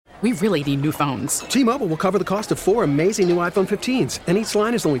we really need new phones. T-Mobile will cover the cost of 4 amazing new iPhone 15s, and each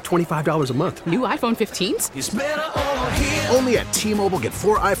line is only $25 a month. New iPhone 15s? It's better over here. Only at T-Mobile, get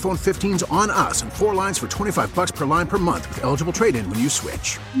 4 iPhone 15s on us and 4 lines for $25 per line per month with eligible trade-in when you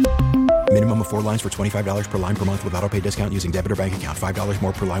switch. Minimum of 4 lines for $25 per line per month with autopay discount using debit or bank account. $5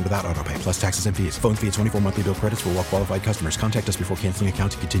 more per line without autopay, plus taxes and fees. Phone fee at 24 monthly bill credits for well-qualified customers. Contact us before canceling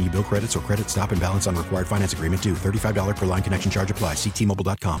account to continue bill credits or credit stop and balance on required finance agreement due. $35 per line connection charge applies. See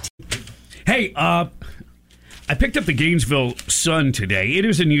T-Mobile.com. Hey, I picked up the Gainesville Sun today. It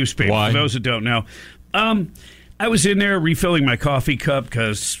is a newspaper, Why? for those that don't know. I was in there refilling my coffee cup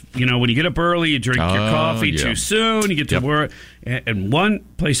because, you know, when you get up early, you drink your coffee too soon, you get to work. And one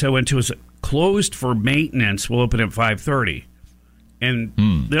place I went to is closed for maintenance. Will open at 5:30. And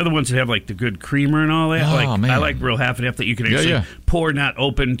the other ones that have, like, the good creamer and all that. Man. I like real half and half that you can actually pour, not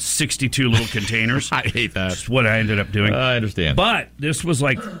open 62 little containers. I hate that. That's what I ended up doing. I understand. But this was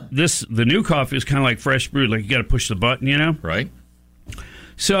like, the new coffee is kind of like fresh brewed. Like, you got to push the button, you know? Right.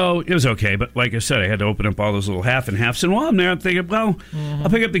 So it was okay, but like I said, I had to open up all those little half and halves. And while I'm there, I'm thinking, well, I'll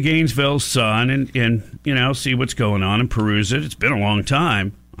pick up the Gainesville Sun and you know, see what's going on and peruse it. It's been a long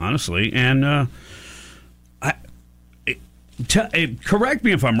time, honestly. And correct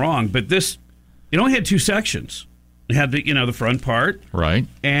me if I'm wrong, but it only had 2 sections. It had the front part, right,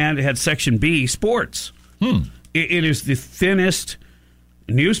 and it had section B, sports. It is the thinnest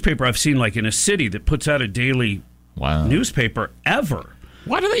newspaper I've seen, like in a city that puts out a daily newspaper ever.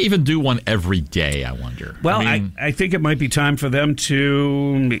 Why do they even do one every day, I wonder? Well, I think it might be time for them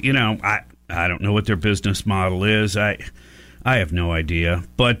to, you know, I don't know what their business model is. I have no idea.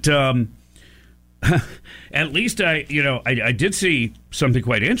 But at least I did see something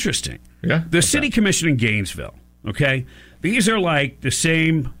quite interesting. Yeah. The City Commission in Gainesville, okay? These are like the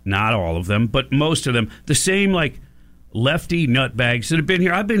same, not all of them, but most of them, the same like lefty nutbags that have been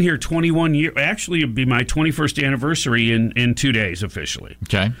here. I've been here 21 years. Actually, it'll be my 21st anniversary in 2 days officially.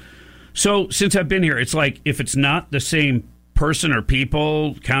 Okay. So since I've been here, it's like if it's not the same person or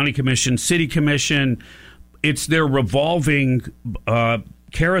people, county commission, city commission, it's their revolving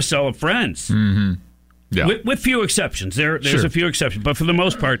carousel of friends. Mm-hmm. Yeah. With few exceptions. There's a few exceptions, but for the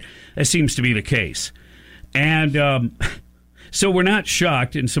most part, that seems to be the case. And so we're not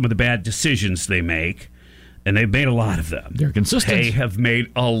shocked in some of the bad decisions they make. And they've made a lot of them. They're consistent. They have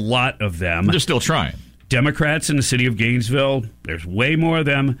made a lot of them. They're still trying. Democrats in the city of Gainesville, there's way more of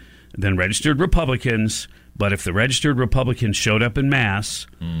them than registered Republicans. But if the registered Republicans showed up in mass,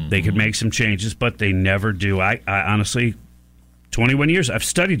 they could make some changes, but they never do. I honestly, 21 years, I've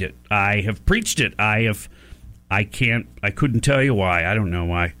studied it. I have preached it. I couldn't tell you why. I don't know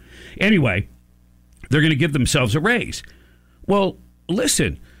why. Anyway, they're going to give themselves a raise. Well,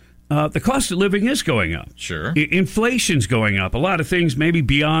 listen. The cost of living is going up. Sure. Inflation's going up. A lot of things maybe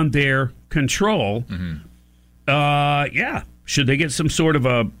beyond their control. Should they get some sort of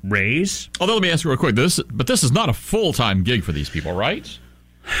a raise? Although, let me ask you real quick. This is not a full-time gig for these people, right?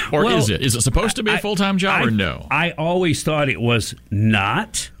 Or is it? Is it supposed to be a full-time job or no? I always thought it was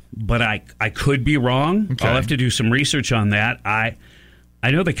not, but I could be wrong. Okay. I'll have to do some research on that. I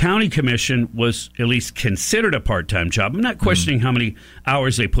know the county commission was at least considered a part-time job. I'm not questioning how many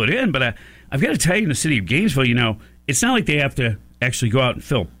hours they put in, but I've got to tell you, in the city of Gainesville, you know, it's not like they have to actually go out and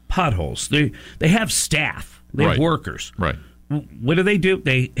fill potholes. They have staff. They have workers. Right. What do?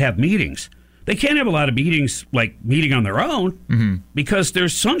 They have meetings. They can't have a lot of meetings, like meeting on their own, because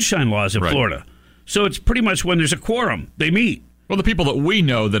there's sunshine laws in Florida. So it's pretty much when there's a quorum, they meet. Well, the people that we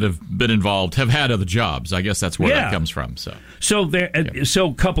know that have been involved have had other jobs. I guess that's where that comes from. So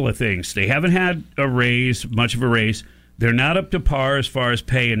a couple of things. They haven't had much of a raise. They're not up to par as far as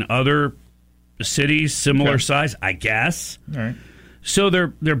pay in other cities similar size, I guess. All right. So they're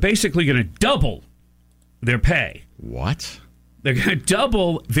basically going to double their pay. What? They're going to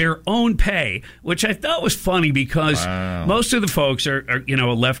double their own pay, which I thought was funny because most of the folks are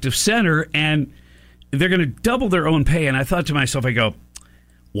left of center, and they're going to double their own pay. And I thought to myself, I go,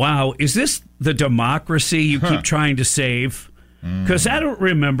 wow, is this the democracy you keep trying to save? Because I don't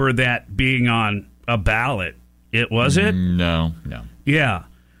remember that being on a ballot. Was it? No. Yeah.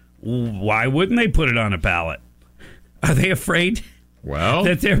 Why wouldn't they put it on a ballot? Are they afraid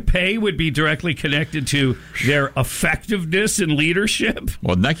that their pay would be directly connected to their effectiveness in leadership?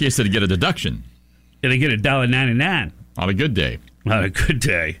 Well, in that case, they'd get a deduction. They get $1.99 on a good day. On a good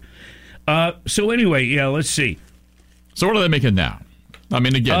day. So anyway, let's see. So what are they making now? I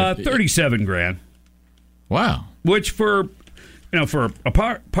mean, again, $37,000. Wow. Which for a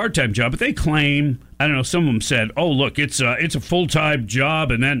part-time job, but they claim, I don't know, some of them said, "Oh, look, it's a full-time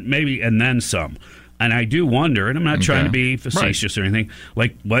job and then some." and I do wonder, and I'm not trying to be facetious or anything,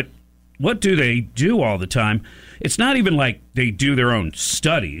 like what do they do all the time? It's not even like they do their own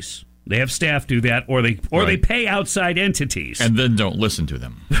studies. They have staff do that, or they pay outside entities. And then don't listen to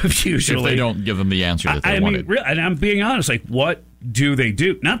them. Usually. If they don't give them the answer that they wanted. And I'm being honest, like, what do they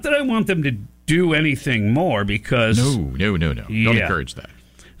do? Not that I want them to do anything more, because... No. Don't encourage that.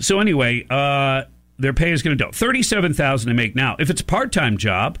 So anyway, their pay is going to double. $37,000 they make now. If it's a part-time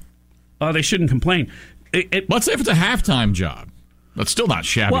job, they shouldn't complain. Let's say if it's a half-time job. That's still not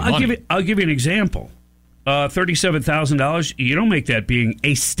shabby money. I'll give you an example. $37,000, you don't make that being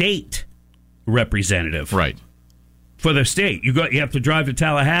a state representative. Right. For the state. You have to drive to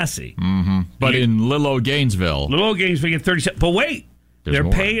Tallahassee. Mm-hmm. But in little old Gainesville. Little old Gainesville, you get 37. But wait, their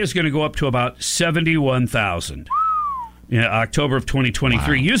pay is going to go up to about $71,000 in October of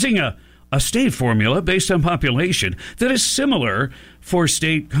 2023, using a state formula based on population that is similar for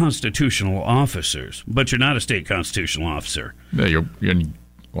state constitutional officers. But you're not a state constitutional officer. Yeah,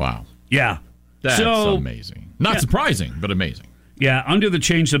 wow. Yeah. That's amazing. Not surprising, but amazing. Yeah, under the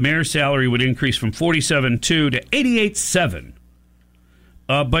change, the mayor's salary would increase from $47,200 to $88,700.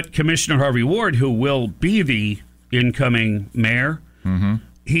 But Commissioner Harvey Ward, who will be the incoming mayor,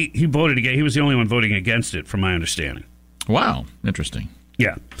 he voted against. He was the only one voting against it, from my understanding. Wow, interesting.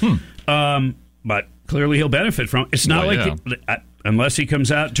 Yeah, but clearly he'll benefit from it. It's not unless he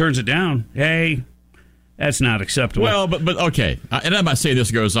comes out and turns it down. Hey, that's not acceptable. Well, but okay, and I might say this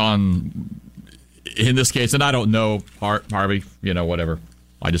goes on. In this case, and I don't know Harvey, whatever.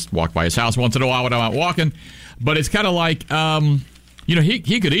 I just walk by his house once in a while when I'm out walking. But it's kind of like,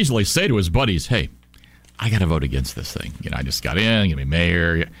 he could easily say to his buddies, hey, I got to vote against this thing. I just got in, going to be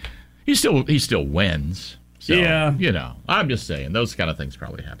mayor. He still wins. So, yeah. I'm just saying, those kind of things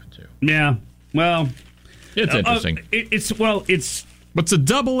probably happen too. Yeah, well. It's interesting. But to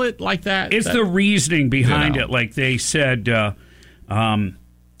double it like that. It's the reasoning behind it. Like they said,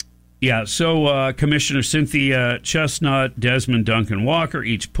 so Commissioner Cynthia Chestnut, Desmond Duncan Walker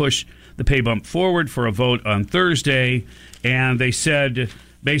each pushed the pay bump forward for a vote on Thursday, and they said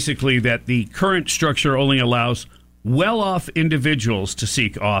basically that the current structure only allows well-off individuals to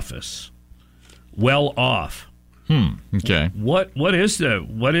seek office. Well-off. Okay. What is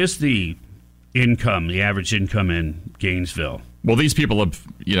the income, the average income in Gainesville? Well, these people have,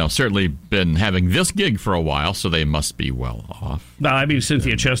 certainly been having this gig for a while, so they must be well off. No, I mean,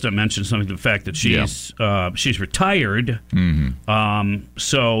 Cynthia Chestnut mentioned something to the fact that she's retired,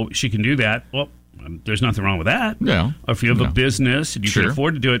 so she can do that. Well, there's nothing wrong with that. Yeah. Or if you have a business and you can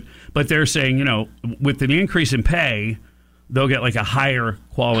afford to do it. But they're saying, with an increase in pay, they'll get like a higher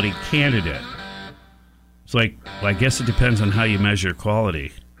quality candidate. It's like, I guess it depends on how you measure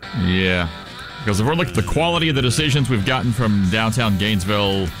quality. Yeah. Because if we're looking at the quality of the decisions we've gotten from downtown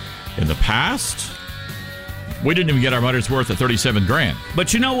Gainesville in the past, we didn't even get our money's worth at $37,000.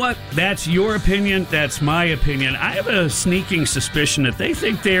 But you know what? That's your opinion. That's my opinion. I have a sneaking suspicion that they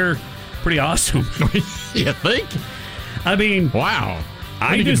think they're pretty awesome. You think? I mean, wow.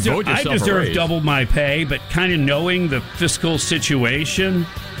 I deserve double my pay, but kind of knowing the fiscal situation,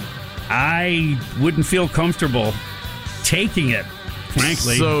 I wouldn't feel comfortable taking it.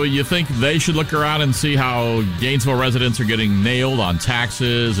 Frankly. So you think they should look around and see how Gainesville residents are getting nailed on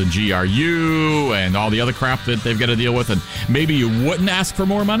taxes and GRU and all the other crap that they've got to deal with, and maybe you wouldn't ask for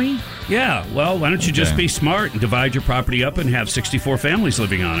more money? Yeah, well, why don't you just be smart and divide your property up and have 64 families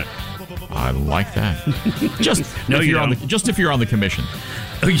living on it? I like that. Just if you're on the commission.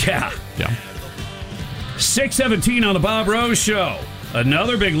 Oh, yeah. Yeah. 6:17 on the Bob Rose Show.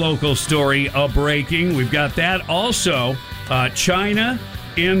 Another big local story breaking. We've got that also. China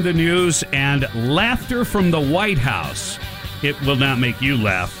in the news and laughter from the White House. It will not make you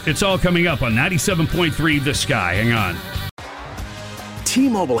laugh. It's all coming up on 97.3 The Sky. Hang on.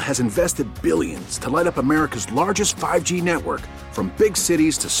 T-Mobile has invested billions to light up America's largest 5G network, from big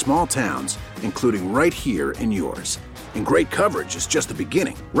cities to small towns, including right here in yours. And great coverage is just the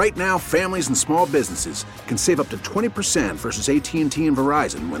beginning. Right now, families and small businesses can save up to 20% versus AT&T and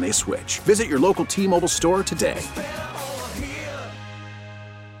Verizon when they switch. Visit your local T-Mobile store today.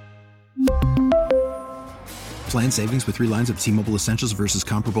 Plan savings with 3 lines of T-Mobile Essentials versus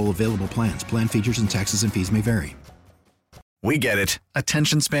comparable available plans. Plan features and taxes and fees may vary. We get it.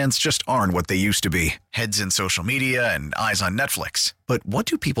 Attention spans just aren't what they used to be. Heads in social media and eyes on Netflix. But what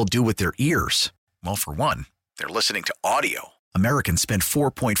do people do with their ears? Well, for one, they're listening to audio. Americans spend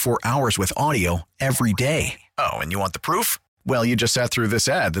 4.4 hours with audio every day. Oh, and you want the proof? Well, you just sat through this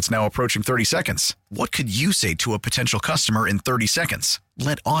ad that's now approaching 30 seconds. What could you say to a potential customer in 30 seconds?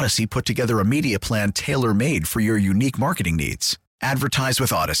 Let Odyssey put together a media plan tailor-made for your unique marketing needs. Advertise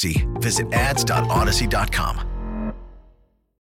with Odyssey. Visit ads.odyssey.com.